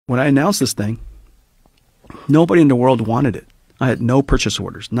when I announced this thing, nobody in the world wanted it. I had no purchase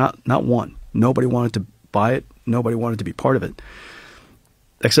orders, not one. Nobody wanted to buy it. Nobody wanted to be part of it,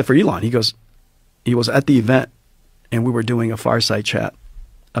 except for Elon. He was at the event, and we were doing a fireside chat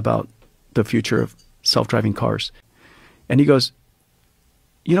about the future of self-driving cars. And he goes,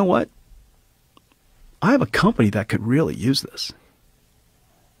 you know what? I have a company that could really use this.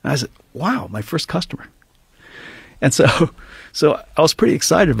 And I said, wow, my first customer. And so I was pretty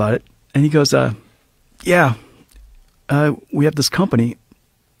excited about it. And he goes, yeah, we have this company.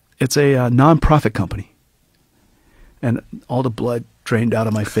 It's a nonprofit company. And all the blood drained out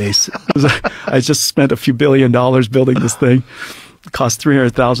of my face. I just spent a few $1 billion building this thing. It cost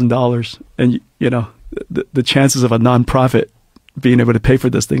 $300,000. And, you know, the chances of a nonprofit being able to pay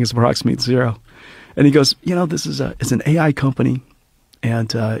for this thing is approximately zero. And he goes, you know, this is it's an AI company,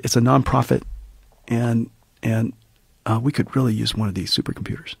 and it's a nonprofit, and we could really use one of these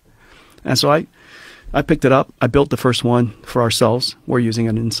supercomputers. And so I picked it up. I built the first one for ourselves. We're using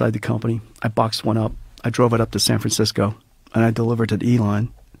it inside the company. I boxed one up. I drove it up to San Francisco, and I delivered it to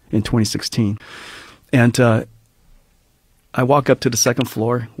Elon in 2016. And I walk up to the second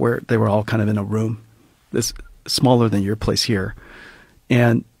floor where they were all kind of in a room, this smaller than your place here,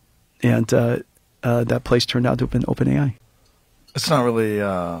 and that place turned out to have been OpenAI. It's not really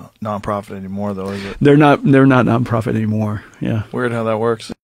nonprofit anymore, though, is it? They're not nonprofit anymore. Yeah. Weird how that works.